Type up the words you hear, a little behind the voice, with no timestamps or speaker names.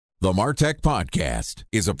The MarTech Podcast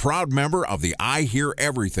is a proud member of the I Hear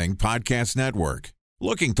Everything Podcast Network.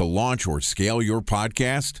 Looking to launch or scale your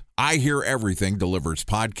podcast? I Hear Everything delivers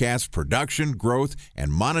podcast production, growth,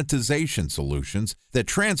 and monetization solutions that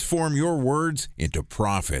transform your words into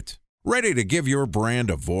profit. Ready to give your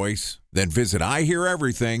brand a voice? Then visit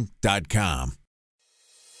iheareverything.com.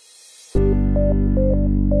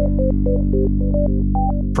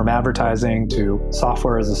 From advertising to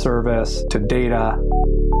software as a service to data.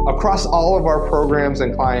 Across all of our programs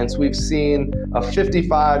and clients, we've seen a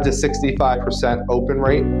 55 to 65% open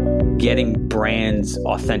rate. Getting brands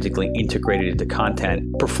authentically integrated into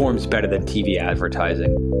content performs better than TV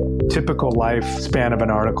advertising. Typical lifespan of an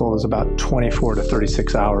article is about 24 to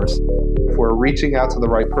 36 hours. If we're reaching out to the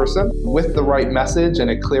right person with the right message and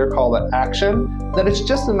a clear call to action, then it's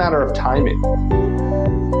just a matter of timing.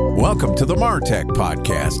 Welcome to the MarTech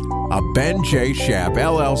Podcast, a Ben J. Schaap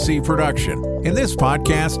LLC production. In this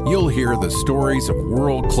podcast, you'll hear the stories of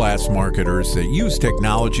world-class marketers that use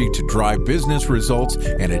technology to drive business results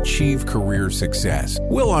and achieve career success.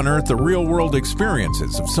 We'll unearth the real-world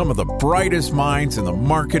experiences of some of the brightest minds in the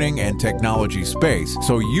marketing and technology space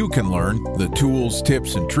so you can learn the tools,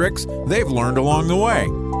 tips, and tricks they've learned along the way.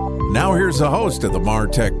 Now here's the host of the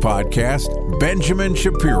MarTech Podcast, Benjamin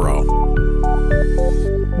Shapiro.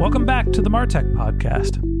 Welcome back to the MarTech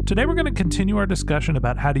Podcast. Today we're going to continue our discussion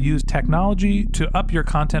about how to use technology to up your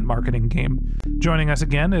content marketing game. Joining us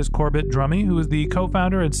again is Corbett Drummey, who is the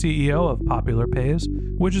co-founder and CEO of Popular Pays,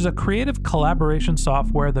 which is a creative collaboration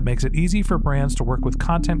software that makes it easy for brands to work with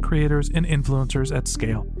content creators and influencers at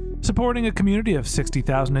scale. Supporting a community of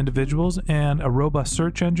 60,000 individuals and a robust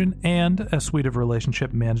search engine and a suite of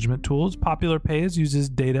relationship management tools, Popular Pays uses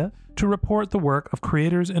data to report the work of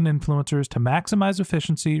creators and influencers to maximize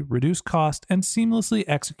efficiency, reduce cost, and seamlessly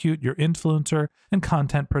execute your influencer and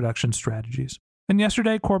content production strategies. And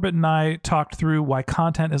yesterday, Corbett and I talked through why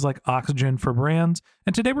content is like oxygen for brands.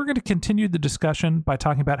 And today we're going to continue the discussion by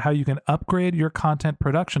talking about how you can upgrade your content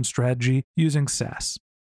production strategy using SaaS.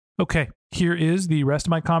 Okay, here is the rest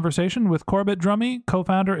of my conversation with Corbett Drummey,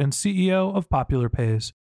 co-founder and CEO of Popular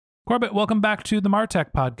Pays. Corbett, welcome back to the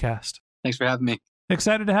MarTech Podcast. Thanks for having me.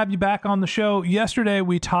 Excited to have you back on the show. Yesterday,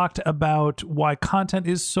 we talked about why content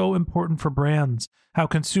is so important for brands, how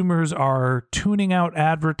consumers are tuning out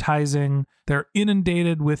advertising, they're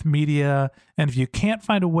inundated with media, and if you can't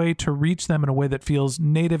find a way to reach them in a way that feels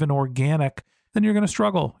native and organic, then you're going to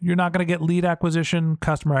struggle. You're not going to get lead acquisition,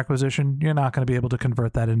 customer acquisition. You're not going to be able to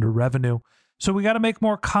convert that into revenue. So we got to make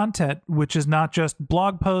more content, which is not just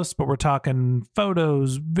blog posts, but we're talking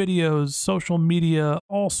photos, videos, social media,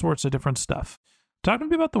 all sorts of different stuff. Talk to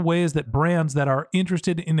me about the ways that brands that are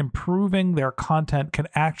interested in improving their content can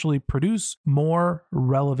actually produce more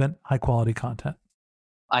relevant, high-quality content.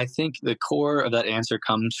 I think the core of that answer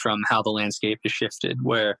comes from how the landscape has shifted,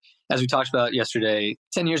 where, as we talked about yesterday,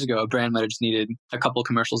 10 years ago, a brand might have just needed a couple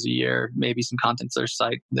commercials a year, maybe some content to their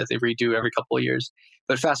site that they redo every couple of years.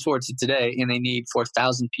 But fast forward to today, and they need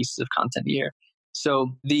 4,000 pieces of content a year.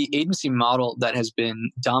 So the agency model that has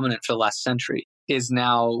been dominant for the last century is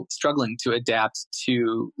now struggling to adapt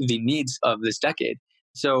to the needs of this decade.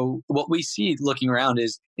 So what we see looking around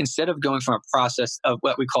is instead of going from a process of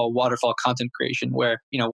what we call waterfall content creation, where,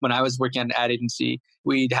 when I was working at an ad agency,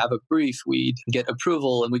 we'd have a brief, we'd get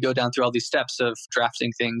approval, and we go down through all these steps of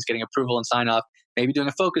drafting things, getting approval and sign off, maybe doing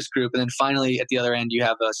a focus group. And then finally, at the other end, you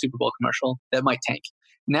have a Super Bowl commercial that might tank.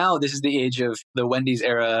 Now, this is the age of the Wendy's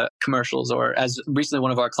era commercials, or as recently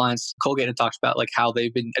one of our clients, Colgate, had talked about, like how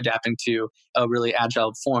they've been adapting to a really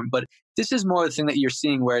agile form. But this is more the thing that you're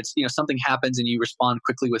seeing where it's, something happens and you respond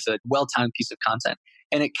quickly with a well-timed piece of content.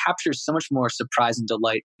 And it captures so much more surprise and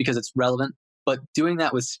delight because it's relevant. But doing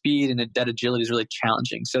that with speed and that agility is really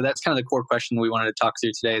challenging. So that's kind of the core question we wanted to talk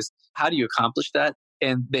through today is how do you accomplish that?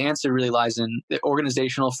 And the answer really lies in the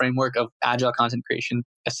organizational framework of agile content creation,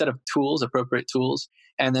 a set of tools, appropriate tools,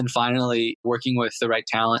 and then finally working with the right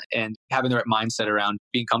talent and having the right mindset around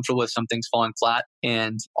being comfortable with some things falling flat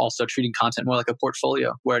and also treating content more like a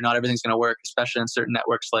portfolio where not everything's going to work, especially in certain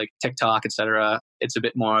networks like TikTok, et cetera. It's a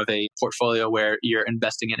bit more of a portfolio where you're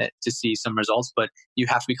investing in it to see some results, but you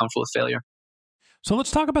have to be comfortable with failure. So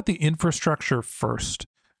let's talk about the infrastructure first.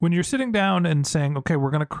 When you're sitting down and saying, okay, we're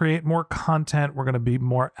going to create more content, we're going to be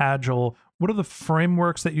more agile, what are the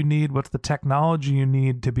frameworks that you need? What's the technology you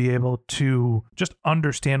need to be able to just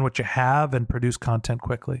understand what you have and produce content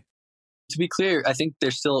quickly? To be clear, I think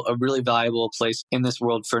there's still a really valuable place in this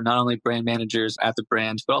world for not only brand managers at the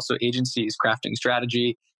brand, but also agencies crafting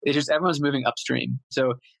strategy. It's just everyone's moving upstream.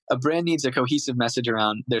 So a brand needs a cohesive message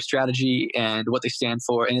around their strategy and what they stand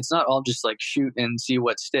for. And it's not all just like shoot and see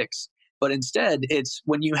what sticks. But instead, it's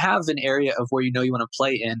when you have an area of where you know you want to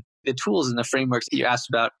play in, the tools and the frameworks that you asked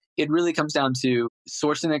about, it really comes down to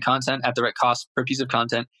sourcing the content at the right cost per piece of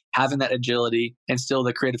content, having that agility and still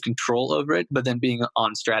the creative control over it, but then being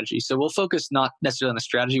on strategy. So we'll focus not necessarily on the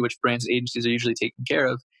strategy, which brands and agencies are usually taking care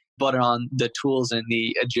of, but on the tools and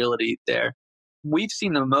the agility there. We've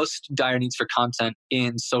seen the most dire needs for content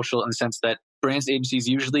in social in the sense that brands and agencies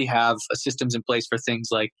usually have systems in place for things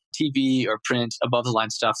like TV or print, above the line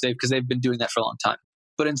stuff, because they've been doing that for a long time.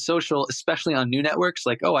 But in social, especially on new networks,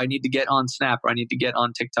 like, I need to get on Snap or I need to get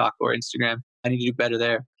on TikTok or Instagram, I need to do better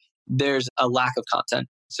there. There's a lack of content.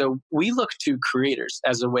 So we look to creators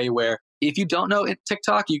as a way where if you don't know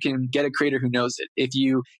TikTok, you can get a creator who knows it. If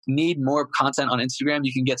you need more content on Instagram,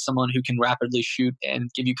 you can get someone who can rapidly shoot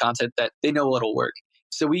and give you content that they know what'll work.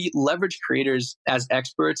 So we leverage creators as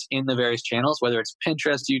experts in the various channels, whether it's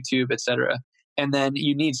Pinterest, YouTube, etc. And then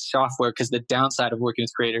you need software because the downside of working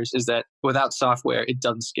with creators is that without software, it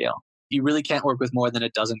doesn't scale. You really can't work with more than a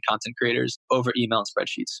dozen content creators over email and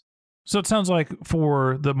spreadsheets. So it sounds like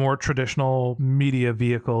for the more traditional media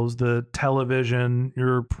vehicles, the television,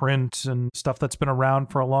 your print and stuff that's been around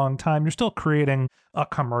for a long time, you're still creating a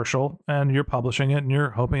commercial and you're publishing it and you're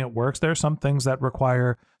hoping it works. There are some things that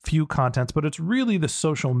require few contents, but it's really the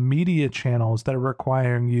social media channels that are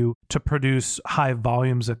requiring you to produce high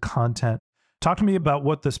volumes of content. Talk to me about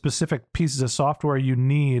what the specific pieces of software you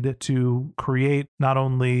need to create not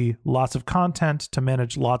only lots of content, to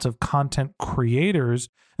manage lots of content creators,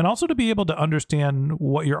 and also to be able to understand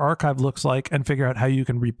what your archive looks like and figure out how you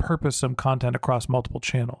can repurpose some content across multiple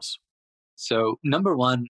channels. So number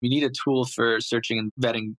one, we need a tool for searching and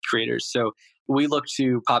vetting creators. So we look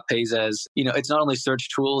to PopPays as, it's not only search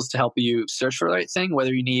tools to help you search for the right thing,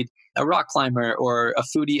 whether you need a rock climber or a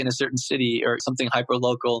foodie in a certain city or something hyper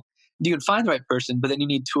local. You can find the right person, but then you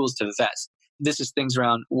need tools to vet. This is things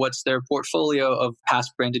around what's their portfolio of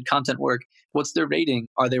past branded content work, what's their rating,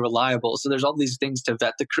 are they reliable? So there's all these things to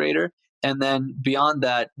vet the creator. And then beyond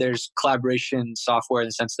that, there's collaboration software in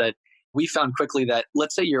the sense that we found quickly that,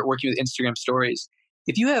 let's say you're working with Instagram stories.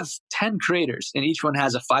 If you have 10 creators and each one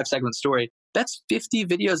has a 5-segment story, that's 50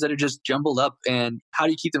 videos that are just jumbled up. And how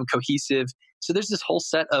do you keep them cohesive? So there's this whole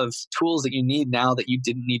set of tools that you need now that you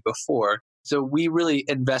didn't need before. So we really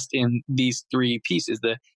invest in these three pieces,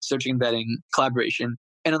 the searching, vetting, collaboration.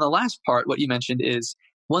 And on the last part, what you mentioned is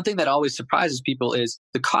one thing that always surprises people is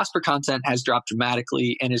the cost per content has dropped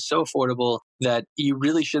dramatically and is so affordable that you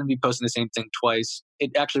really shouldn't be posting the same thing twice. It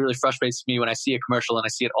actually really frustrates me when I see a commercial, and I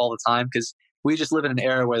see it all the time because we just live in an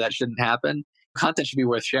era where that shouldn't happen. Content should be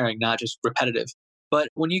worth sharing, not just repetitive. But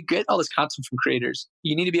when you get all this content from creators,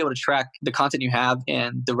 you need to be able to track the content you have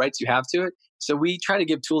and the rights you have to it. So we try to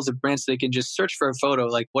give tools to brands so they can just search for a photo,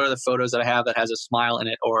 like what are the photos that I have that has a smile in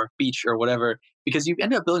it or beach or whatever, because you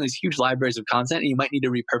end up building these huge libraries of content and you might need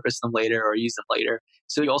to repurpose them later or use them later.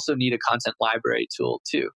 So you also need a content library tool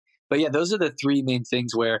too. But yeah, those are the three main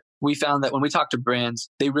things where we found that when we talk to brands,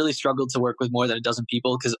 they really struggle to work with more than a dozen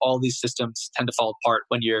people because all these systems tend to fall apart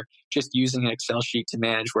when you're just using an Excel sheet to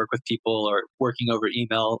manage work with people or working over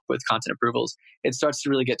email with content approvals. It starts to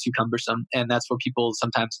really get too cumbersome. And that's where people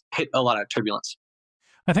sometimes hit a lot of turbulence.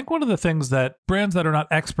 I think one of the things that brands that are not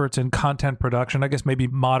experts in content production, I guess maybe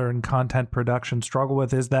modern content production, struggle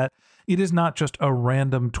with is that it is not just a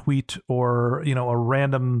random tweet or, a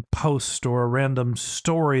random post or a random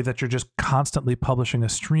story that you're just constantly publishing a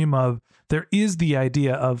stream of. There is the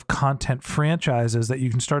idea of content franchises that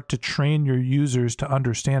you can start to train your users to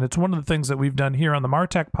understand. It's one of the things that we've done here on the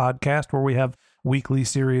MarTech podcast, where we have weekly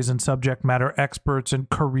series and subject matter experts and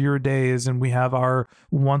career days. And we have our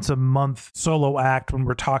once a month solo act when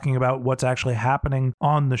we're talking about what's actually happening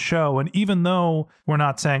on the show. And even though we're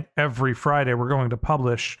not saying every Friday we're going to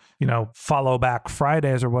publish, follow back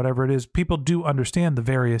Fridays or whatever it is, people do understand the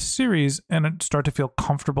various series and start to feel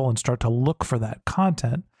comfortable and start to look for that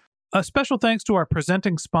content. A special thanks to our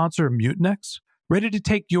presenting sponsor, Mutinex. Ready to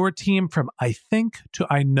take your team from I think to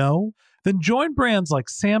I know? Then join brands like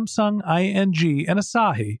Samsung, ING, and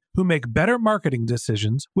Asahi who make better marketing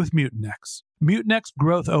decisions with Mutinex. Mutinex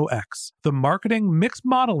Growth OX, the marketing mix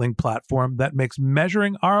modeling platform that makes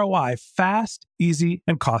measuring ROI fast, easy,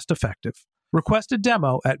 and cost-effective. Request a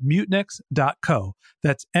demo at mutinex.co.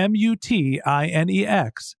 That's MUTINEX.co.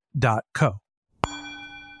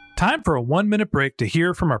 Time for a 1-minute break to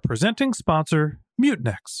hear from our presenting sponsor,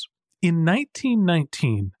 Mutinex. In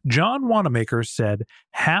 1919, John Wanamaker said,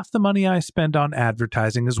 "Half the money I spend on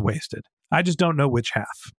advertising is wasted. I just don't know which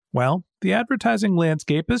half." Well, the advertising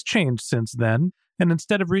landscape has changed since then, and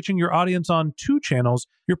instead of reaching your audience on 2 channels,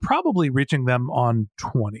 you're probably reaching them on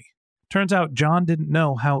 20. Turns out John didn't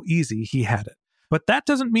know how easy he had it. But that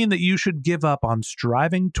doesn't mean that you should give up on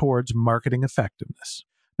striving towards marketing effectiveness.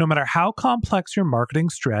 No matter how complex your marketing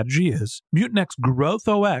strategy is, Mutinex Growth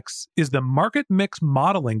OX is the market mix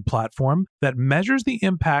modeling platform that measures the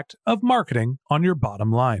impact of marketing on your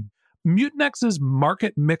bottom line. Mutinex's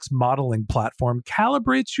market mix modeling platform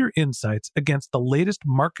calibrates your insights against the latest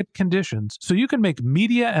market conditions so you can make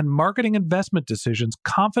media and marketing investment decisions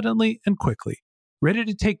confidently and quickly. Ready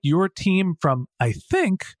to take your team from I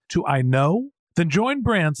think to I know? Then join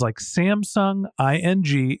brands like Samsung,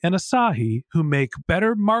 ING, and Asahi who make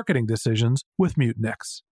better marketing decisions with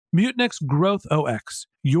Mutinex. Mutinex Growth OX.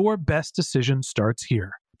 Your best decision starts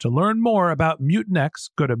here. To learn more about Mutinex,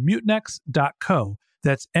 go to mutinex.co.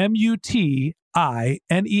 That's MUTINEX.co.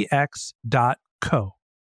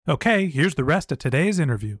 Okay, here's the rest of today's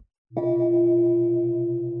interview.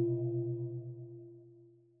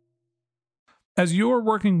 As you're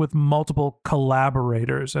working with multiple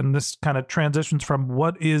collaborators, and this kind of transitions from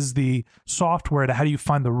what is the software to how do you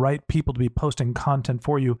find the right people to be posting content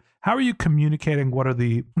for you, how are you communicating what are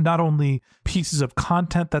the not only pieces of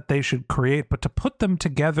content that they should create, but to put them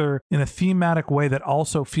together in a thematic way that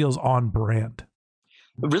also feels on brand?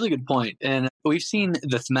 A really good point. And we've seen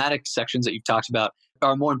the thematic sections that you've talked about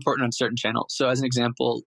are more important on certain channels. So as an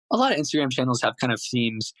example, a lot of Instagram channels have kind of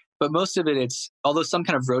themes, but most of it, although some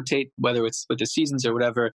kind of rotate, whether it's with the seasons or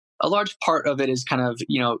whatever, a large part of it is kind of,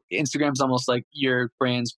 Instagram's almost like your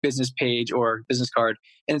brand's business page or business card.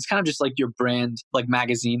 And it's kind of just like your brand, like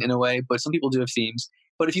magazine in a way, but some people do have themes.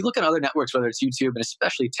 But if you look at other networks, whether it's YouTube and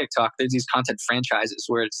especially TikTok, there's these content franchises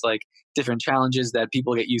where it's like different challenges that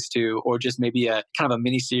people get used to, or just maybe a kind of a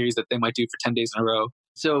mini series that they might do for 10 days in a row.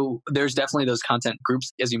 So there's definitely those content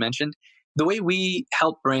groups, as you mentioned. The way we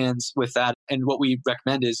help brands with that and what we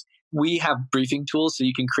recommend is we have briefing tools. So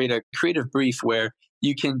you can create a creative brief where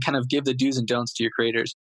you can kind of give the do's and don'ts to your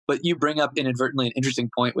creators. But you bring up inadvertently an interesting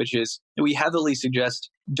point, which is we heavily suggest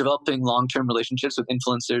developing long-term relationships with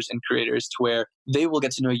influencers and creators to where they will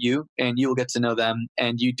get to know you and you will get to know them,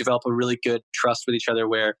 and you develop a really good trust with each other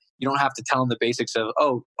where you don't have to tell them the basics of,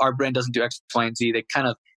 oh, our brand doesn't do X, Y, and Z. They kind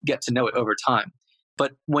of get to know it over time.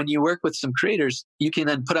 But when you work with some creators, you can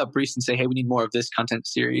then put up briefs and say, hey, we need more of this content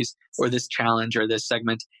series or this challenge or this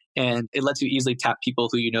segment. And it lets you easily tap people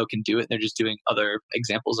who you know can do it. They're just doing other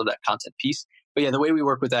examples of that content piece. But yeah, the way we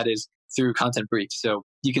work with that is through content briefs. So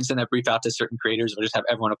you can send that brief out to certain creators or just have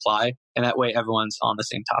everyone apply. And that way everyone's on the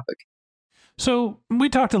same topic. So we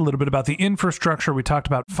talked a little bit about the infrastructure. We talked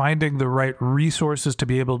about finding the right resources to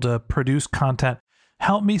be able to produce content.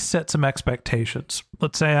 Help me set some expectations.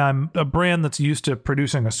 Let's say I'm a brand that's used to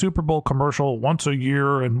producing a Super Bowl commercial once a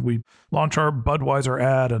year and we launch our Budweiser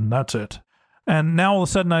ad and that's it. And now all of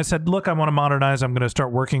a sudden I said, look, I want to modernize. I'm going to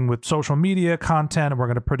start working with social media content and we're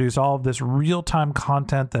going to produce all of this real-time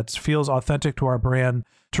content that feels authentic to our brand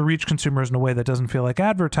to reach consumers in a way that doesn't feel like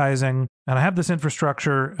advertising. And I have this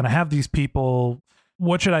infrastructure and I have these people.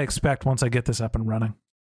 What should I expect once I get this up and running?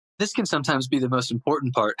 This can sometimes be the most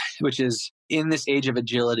important part, which is in this age of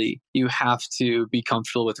agility, you have to be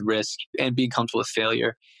comfortable with risk and being comfortable with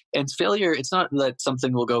failure. And failure, it's not that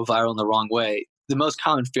something will go viral in the wrong way. The most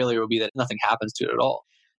common failure will be that nothing happens to it at all.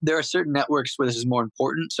 There are certain networks where this is more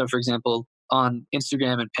important. So for example, on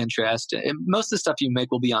Instagram and Pinterest, most of the stuff you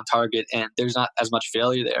make will be on target and there's not as much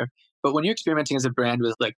failure there. But when you're experimenting as a brand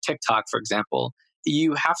with like TikTok, for example,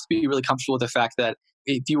 you have to be really comfortable with the fact that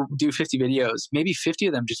if you do 50 videos, maybe 50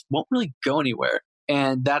 of them just won't really go anywhere.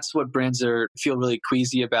 And that's what brands feel really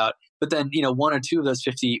queasy about. But then, one or two of those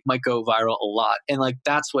 50 might go viral a lot. And like,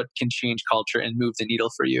 that's what can change culture and move the needle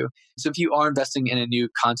for you. So if you are investing in a new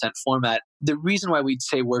content format, the reason why we'd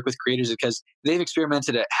say work with creators is because they've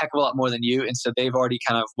experimented a heck of a lot more than you. And so they've already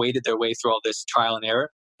kind of waded their way through all this trial and error.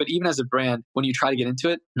 But even as a brand, when you try to get into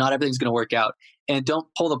it, not everything's going to work out. And don't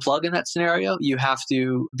pull the plug in that scenario. You have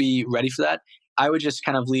to be ready for that. I would just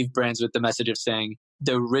kind of leave brands with the message of saying,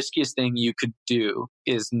 the riskiest thing you could do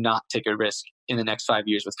is not take a risk in the next 5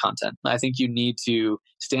 years with content. I think you need to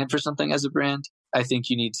stand for something as a brand. I think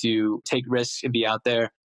you need to take risks and be out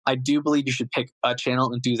there. I do believe you should pick a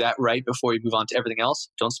channel and do that right before you move on to everything else.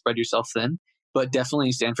 Don't spread yourself thin, but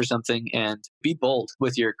definitely stand for something and be bold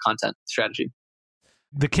with your content strategy.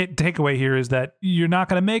 The takeaway here is that you're not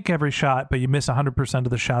going to make every shot, but you miss 100% of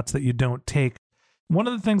the shots that you don't take. One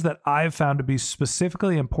of the things that I've found to be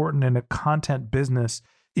specifically important in a content business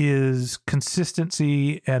is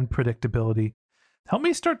consistency and predictability. Help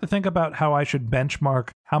me start to think about how I should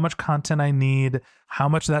benchmark how much content I need, how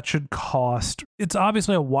much that should cost. It's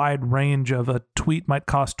obviously a wide range of a tweet might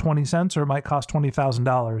cost 20 cents or it might cost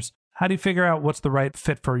 $20,000. How do you figure out what's the right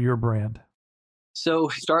fit for your brand? So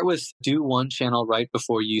start with do one channel right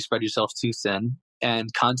before you spread yourself too thin,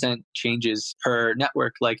 and content changes per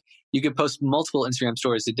network. Like you could post multiple Instagram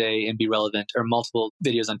stories a day and be relevant, or multiple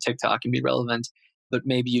videos on TikTok and be relevant, but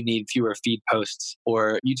maybe you need fewer feed posts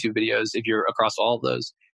or YouTube videos if you're across all of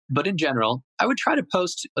those. But in general, I would try to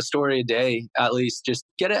post a story a day, at least. Just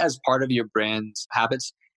get it as part of your brand's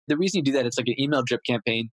habits. The reason you do that, it's like an email drip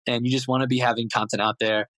campaign, and you just want to be having content out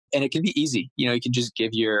there. And it can be easy. You can just give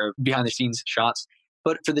your behind the scenes shots.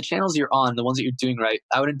 But for the channels you're on, the ones that you're doing right,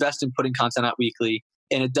 I would invest in putting content out weekly.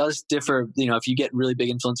 And it does differ. If you get really big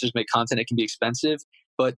influencers make content, it can be expensive.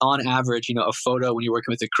 But on average, a photo when you're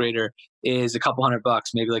working with a creator is a couple $100,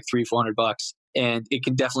 maybe like $300-400. And it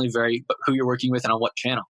can definitely vary who you're working with and on what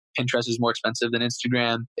channel. Pinterest is more expensive than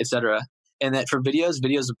Instagram, etc. And that for videos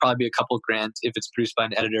would probably be a couple grand if it's produced by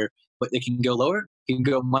an editor, but it can go lower, it can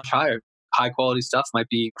go much higher. High quality stuff might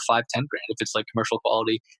be 5-10 grand if it's like commercial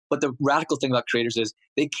quality. But the radical thing about creators is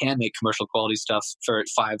they can make commercial quality stuff for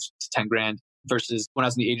 5 to 10 grand versus when I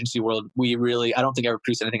was in the agency world, I don't think I ever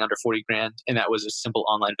produced anything under 40 grand. And that was a simple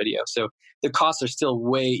online video. So the costs are still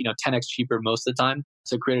way, 10x cheaper most of the time.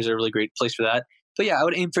 So creators are a really great place for that. But yeah, I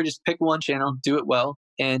would aim for just pick one channel, do it well.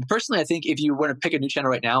 And personally, I think if you were to pick a new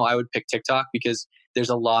channel right now, I would pick TikTok because there's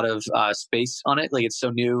a lot of space on it. Like it's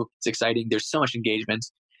so new, it's exciting. There's so much engagement.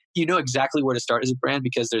 You know exactly where to start as a brand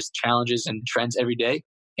because there's challenges and trends every day.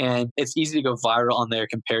 And it's easy to go viral on there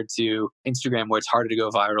compared to Instagram where it's harder to go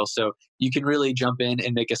viral. So you can really jump in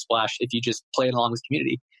and make a splash if you just play it along with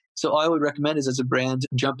community. So all I would recommend is as a brand,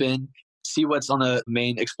 jump in, see what's on the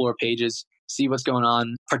main explore pages, see what's going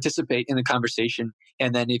on, participate in the conversation.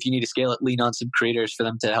 And then if you need to scale it, lean on some creators for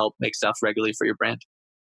them to help make stuff regularly for your brand.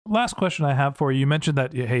 Last question I have for you. You mentioned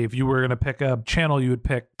that, hey, if you were going to pick a channel, you would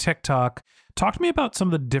pick TikTok. Talk to me about some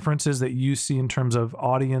of the differences that you see in terms of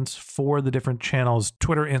audience for the different channels,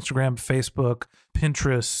 Twitter, Instagram, Facebook,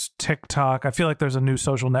 Pinterest, TikTok. I feel like there's a new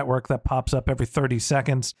social network that pops up every 30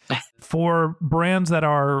 seconds. For brands that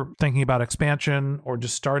are thinking about expansion or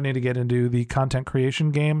just starting to get into the content creation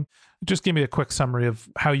game, just give me a quick summary of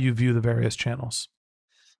how you view the various channels.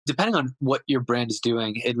 Depending on what your brand is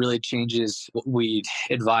doing, it really changes what we'd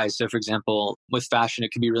advise. So for example, with fashion,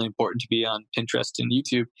 it can be really important to be on Pinterest and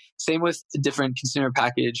YouTube. Same with a different consumer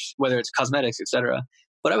package, whether it's cosmetics, etc.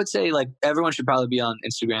 But I would say like everyone should probably be on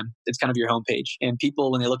Instagram. It's kind of your homepage. And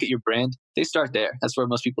people, when they look at your brand, they start there. That's where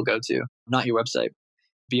most people go to, not your website.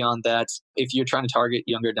 Beyond that, if you're trying to target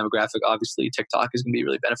younger demographic, obviously TikTok is going to be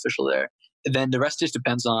really beneficial there. And then the rest just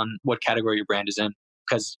depends on what category your brand is in.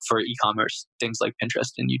 Because for e-commerce, things like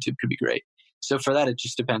Pinterest and YouTube could be great. So for that, it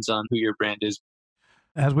just depends on who your brand is.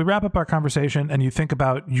 As we wrap up our conversation and you think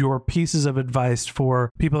about your pieces of advice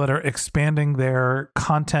for people that are expanding their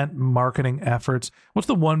content marketing efforts, what's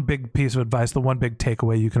the one big piece of advice, the one big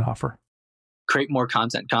takeaway you can offer? Create more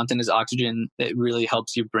content. Content is oxygen. It really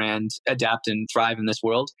helps your brand adapt and thrive in this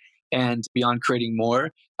world. And beyond creating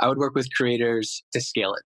more, I would work with creators to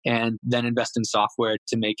scale it and then invest in software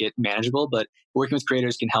to make it manageable. But working with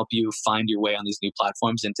creators can help you find your way on these new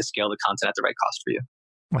platforms and to scale the content at the right cost for you.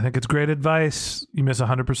 I think it's great advice. You miss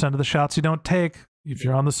 100% of the shots you don't take. If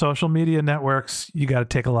you're on the social media networks, you got to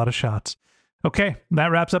take a lot of shots. Okay, that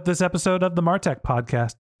wraps up this episode of the Martech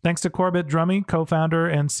Podcast. Thanks to Corbett Drummey, co-founder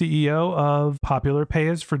and CEO of Popular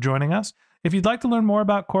Pays, for joining us. If you'd like to learn more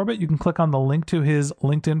about Corbett, you can click on the link to his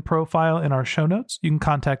LinkedIn profile in our show notes. You can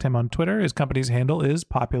contact him on Twitter. His company's handle is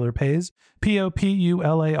Popular Pays,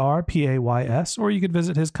 POPULARPAYS, or you could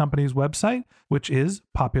visit his company's website, which is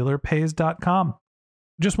popularpays.com.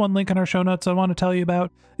 Just one link in our show notes I want to tell you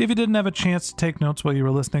about. If you didn't have a chance to take notes while you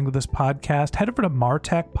were listening to this podcast, head over to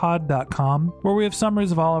martechpod.com, where we have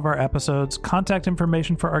summaries of all of our episodes, contact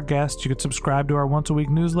information for our guests. You could subscribe to our once-a-week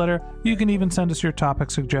newsletter. You can even send us your topic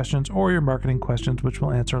suggestions or your marketing questions, which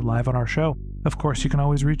we'll answer live on our show. Of course, you can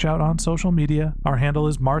always reach out on social media. Our handle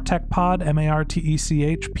is martechpod,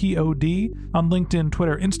 MARTECHPOD, on LinkedIn,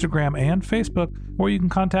 Twitter, Instagram, and Facebook, or you can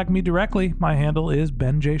contact me directly. My handle is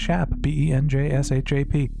Ben J. Shap,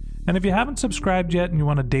 BENJSHAP. And if you haven't subscribed yet and you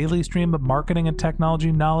want a daily stream of marketing and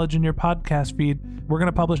technology knowledge in your podcast feed, we're going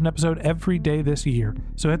to publish an episode every day this year.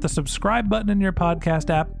 So hit the subscribe button in your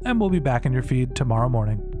podcast app, and we'll be back in your feed tomorrow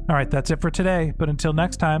morning. All right, that's it for today. But until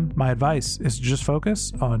next time, my advice is to just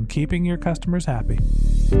focus on keeping your customers happy.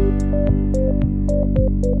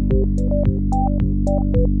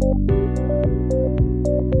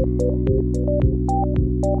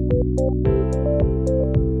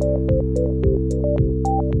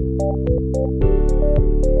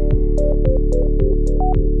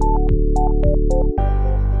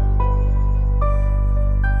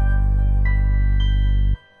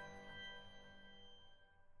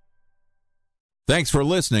 Thanks for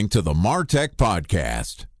listening to the MarTech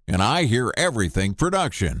Podcast, an I Hear Everything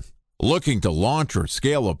production. Looking to launch or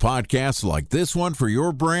scale a podcast like this one for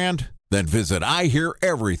your brand? Then visit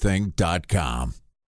iheareverything.com.